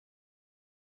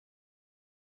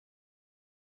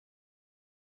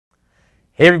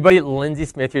Hey everybody, Lindsay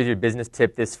Smith here, your business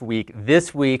tip this week.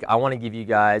 This week, I want to give you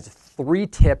guys 3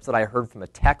 tips that I heard from a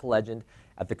tech legend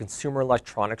at the Consumer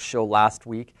Electronics Show last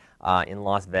week in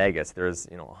Las Vegas. There's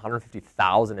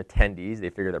 150,000 attendees. They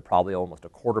figure that probably almost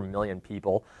 250,000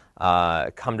 people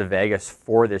come to Vegas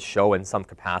for this show in some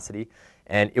capacity.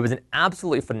 And it was an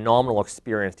absolutely phenomenal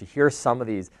experience to hear some of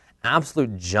these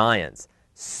absolute giants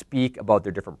speak about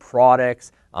their different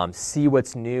products, see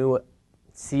what's new,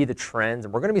 see the trends,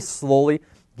 and we're going to be slowly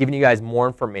giving you guys more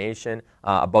information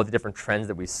about the different trends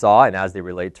that we saw and as they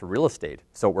relate to real estate.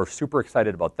 So we're super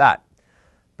excited about that.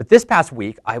 But this past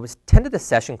week, I attended a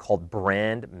session called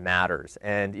Brand Matters,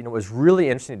 and it was really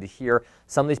interesting to hear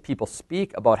some of these people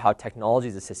speak about how technology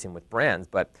is assisting with brands.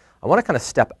 But I want to kind of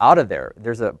step out of there.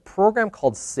 There's a program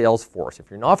called Salesforce.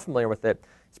 If you're not familiar with it,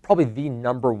 it's probably the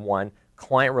 #1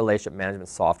 client relationship management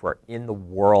software in the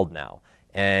world now.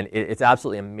 And it's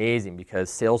absolutely amazing because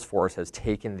Salesforce has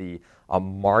taken the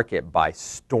market by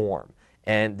storm.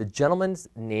 And the gentleman's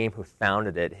name who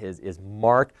founded it is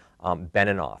Mark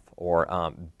Benioff, or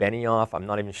Benioff. I'm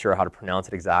not even sure how to pronounce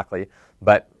it exactly.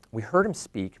 But we heard him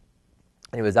speak,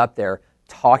 and he was up there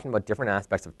talking about different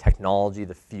aspects of technology,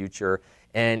 the future.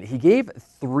 And he gave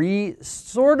 3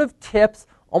 sort of tips,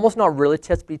 almost not really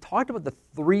tips, but he talked about the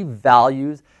 3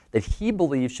 values that he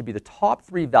believes should be the top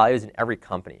 3 values in every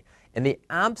company. And they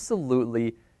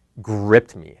absolutely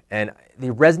gripped me. And they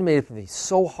resonated with me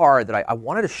so hard that I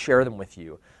wanted to share them with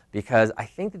you because I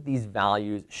think that these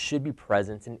values should be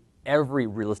present in every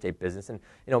real estate business and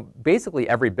basically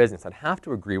every business. I'd have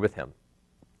to agree with him.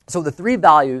 So the 3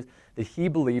 values that he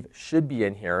believed should be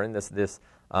in here, and this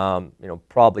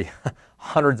probably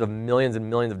hundreds of millions and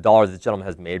millions of dollars this gentleman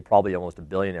has made, probably almost a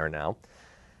billionaire now.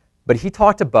 But he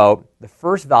talked about the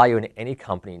first value in any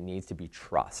company needs to be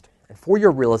trust. And for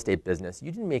your real estate business,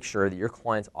 you need to make sure that your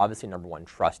clients, obviously, #1,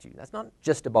 trust you. That's not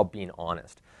just about being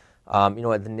honest. At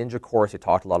the Ninja course, they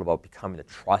talked a lot about becoming the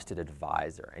trusted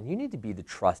advisor. And you need to be the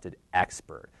trusted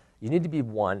expert. You need to be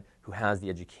one who has the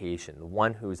education, the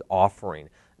one who's offering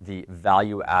the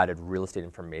value-added real estate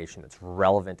information that's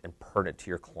relevant and pertinent to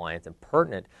your clients and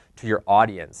pertinent to your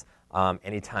audience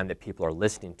anytime that people are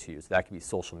listening to you. So that could be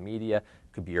social media,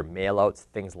 it could be your mailouts,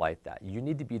 things like that. You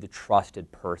need to be the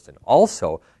trusted person.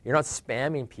 Also, you're not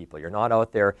spamming people. You're not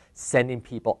out there sending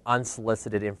people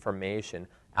unsolicited information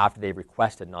after they've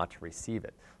requested not to receive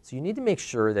it. So you need to make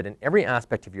sure that in every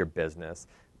aspect of your business,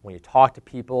 when you talk to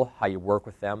people, how you work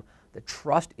with them, that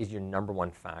trust is your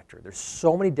 #1 factor. There's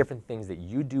so many different things that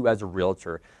you do as a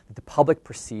realtor that the public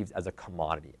perceives as a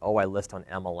commodity. Oh, I list on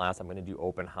MLS, I'm going to do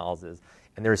open houses.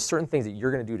 And there's certain things that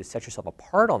you're going to do to set yourself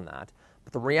apart on that.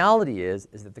 But the reality is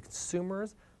that the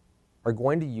consumers are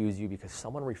going to use you because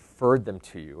someone referred them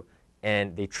to you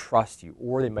and they trust you.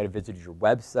 Or they might have visited your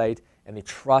website and they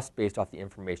trust based off the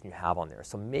information you have on there.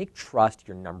 So make trust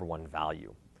your #1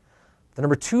 value. The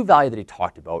 #2 value that he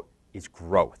talked about is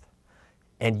growth.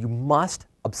 And you must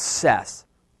obsess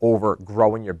over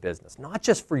growing your business, not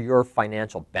just for your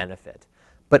financial benefit,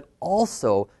 but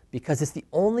also because it's the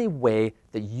only way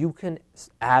that you can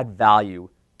add value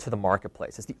to the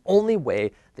marketplace. It's the only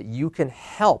way that you can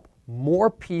help more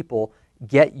people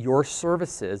get your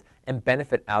services and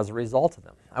benefit as a result of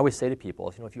them. I always say to people,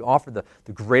 if you offer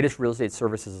the greatest real estate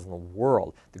services in the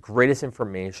world, the greatest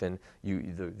information,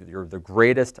 you're the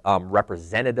greatest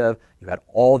representative, you had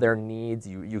all their needs,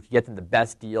 you could get them the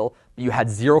best deal, but you had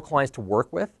 0 clients to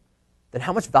work with, then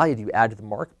how much value do you add to the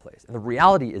marketplace? And the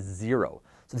reality is 0.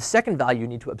 So the second value you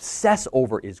need to obsess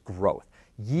over is growth.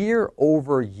 Year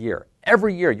over year.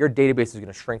 Every year, your database is going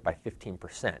to shrink by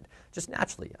 15%, just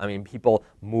naturally. I mean, people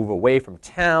move away from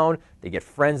town, they get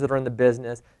friends that are in the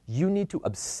business. You need to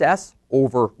obsess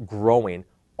over growing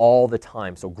all the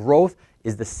time. So growth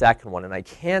is the second one, and I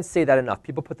can't say that enough.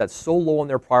 People put that so low on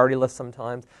their priority list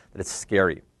sometimes that it's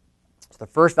scary. So the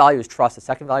first value is trust, the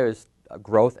second value is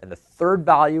growth, and the third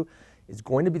value is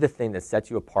going to be the thing that sets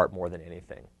you apart more than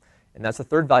anything. And that's the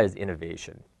third value is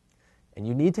innovation. And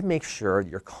you need to make sure that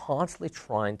you're constantly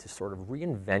trying to sort of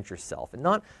reinvent yourself. And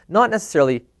not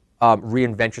necessarily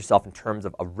reinvent yourself in terms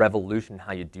of a revolution in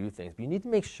how you do things, but you need to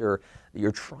make sure that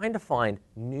you're trying to find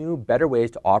new, better ways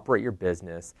to operate your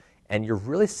business, and you're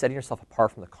really setting yourself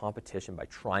apart from the competition by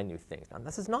trying new things. Now,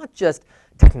 this is not just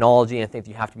technology and things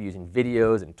you have to be using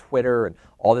videos and Twitter and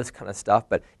all this kind of stuff,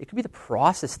 but it could be the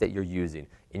process that you're using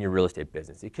in your real estate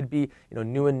business. It could be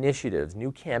new initiatives,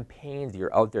 new campaigns that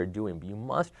you're out there doing, but you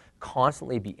must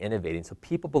constantly be innovating so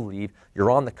people believe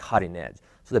you're on the cutting edge,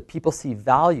 so that people see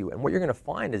value. And what you're going to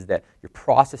find is that your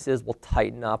processes will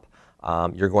tighten up.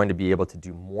 You're going to be able to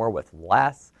do more with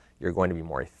less. you're going to be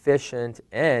more efficient,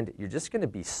 and you're just going to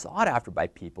be sought after by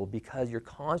people because you're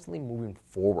constantly moving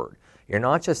forward. You're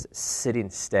not just sitting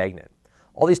stagnant.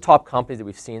 All these top companies that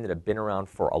we've seen that have been around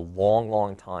for a long,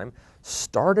 long time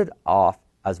started off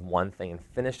as one thing and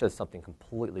finished as something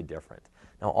completely different.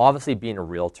 Now, obviously, being a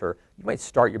realtor, you might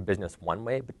start your business one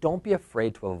way, but don't be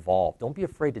afraid to evolve. Don't be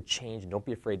afraid to change, and don't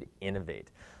be afraid to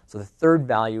innovate. So the third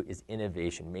value is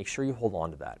innovation. Make sure you hold on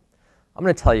to that. I'm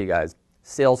going to tell you guys,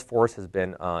 Salesforce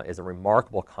is a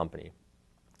remarkable company,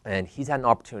 and he's had an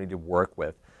opportunity to work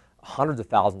with hundreds of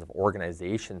thousands of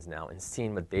organizations now and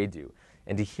seeing what they do.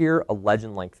 And to hear a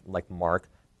legend like Mark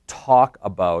talk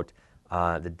about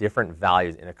the different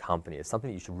values in a company is something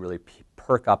that you should really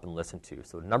perk up and listen to.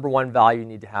 So the number one value you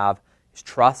need to have is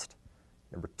trust,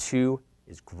 number two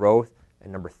is growth,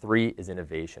 and number three is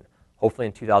innovation. Hopefully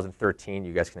in 2013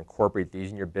 you guys can incorporate these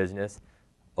in your business,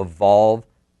 evolve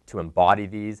to embody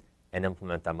these, and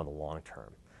implement them in the long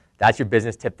term. That's your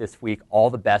business tip this week. All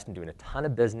the best in doing a ton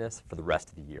of business for the rest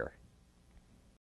of the year.